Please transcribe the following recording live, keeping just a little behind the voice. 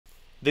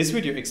This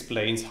video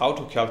explains how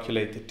to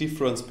calculate the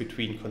difference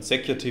between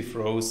consecutive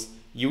rows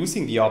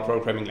using the R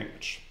programming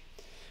language.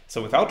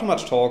 So without too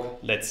much talk,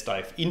 let's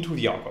dive into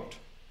the R code.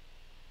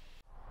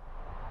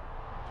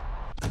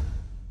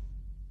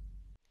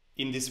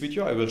 In this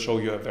video I will show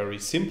you a very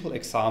simple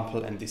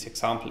example, and this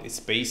example is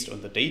based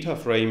on the data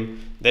frame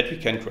that we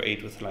can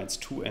create with lines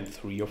 2 and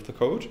 3 of the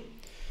code.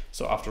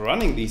 So after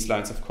running these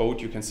lines of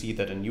code, you can see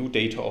that a new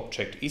data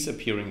object is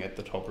appearing at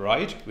the top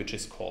right, which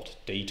is called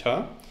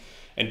data.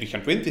 And we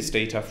can print this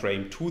data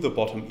frame to the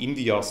bottom in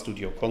the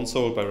RStudio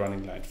console by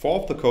running line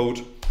 4 of the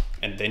code.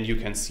 And then you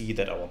can see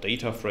that our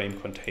data frame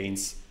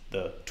contains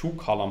the two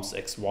columns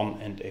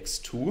x1 and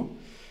x2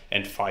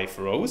 and 5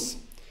 rows.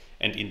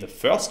 And in the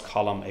first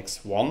column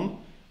x1,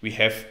 we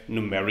have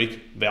numeric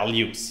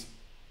values.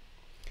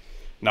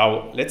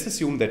 Now let's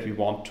assume that we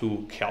want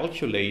to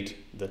calculate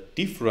the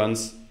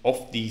difference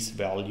of these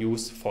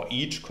values for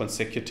each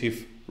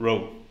consecutive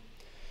row.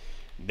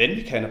 Then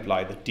we can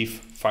apply the diff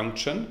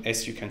function,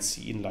 as you can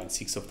see in line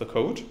 6 of the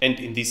code.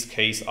 And in this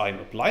case, I'm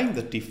applying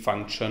the diff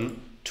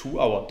function to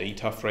our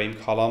data frame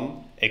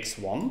column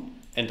x1,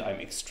 and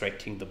I'm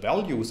extracting the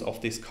values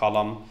of this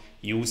column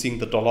using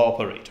the dollar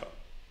operator.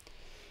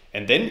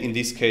 And then in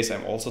this case,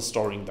 I'm also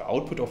storing the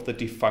output of the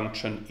diff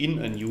function in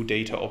a new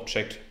data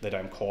object that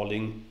I'm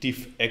calling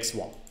diff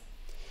x1.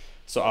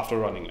 So after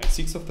running line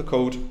 6 of the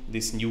code,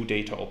 this new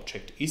data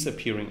object is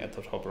appearing at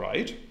the top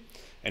right.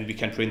 And we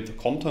can print the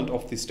content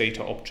of this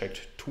data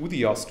object to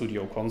the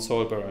RStudio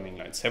console by running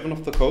line 7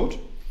 of the code.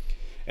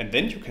 And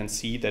then you can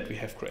see that we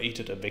have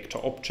created a vector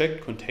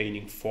object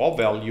containing 4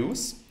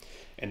 values.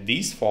 And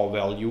these 4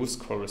 values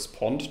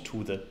correspond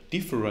to the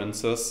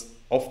differences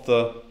of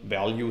the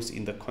values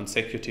in the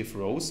consecutive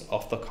rows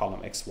of the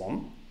column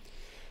x1.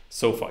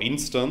 So for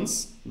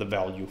instance, the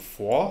value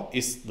 4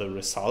 is the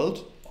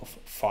result of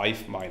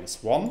 5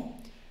 minus 1,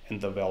 and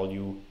the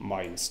value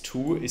minus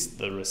 2 is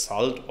the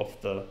result of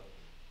the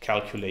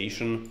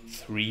calculation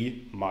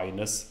 3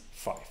 minus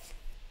 5.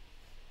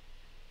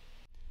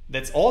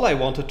 That's all I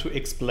wanted to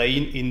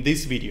explain in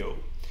this video.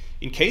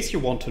 In case you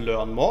want to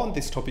learn more on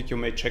this topic, you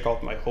may check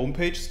out my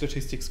homepage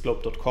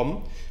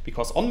statisticsglobe.com,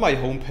 because on my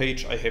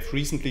homepage I have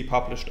recently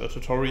published a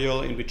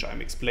tutorial in which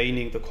I'm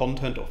explaining the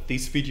content of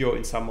this video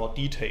in some more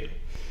detail.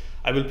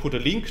 I will put a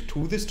link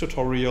to this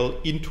tutorial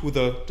into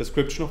the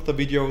description of the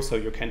video, so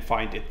you can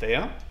find it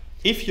there.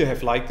 If you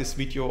have liked this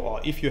video,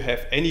 or if you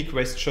have any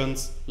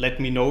questions,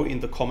 let me know in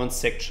the comments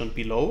section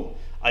below.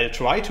 I'll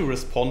try to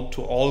respond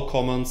to all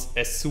comments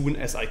as soon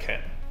as I can.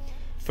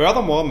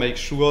 Furthermore, make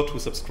sure to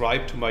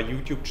subscribe to my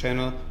YouTube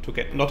channel to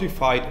get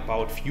notified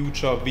about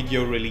future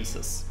video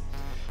releases.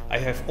 I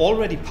have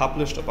already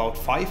published about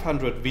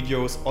 500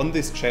 videos on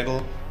this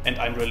channel, and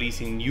I'm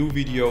releasing new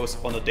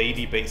videos on a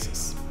daily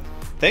basis.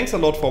 Thanks a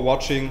lot for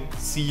watching.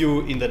 See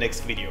you in the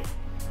next video.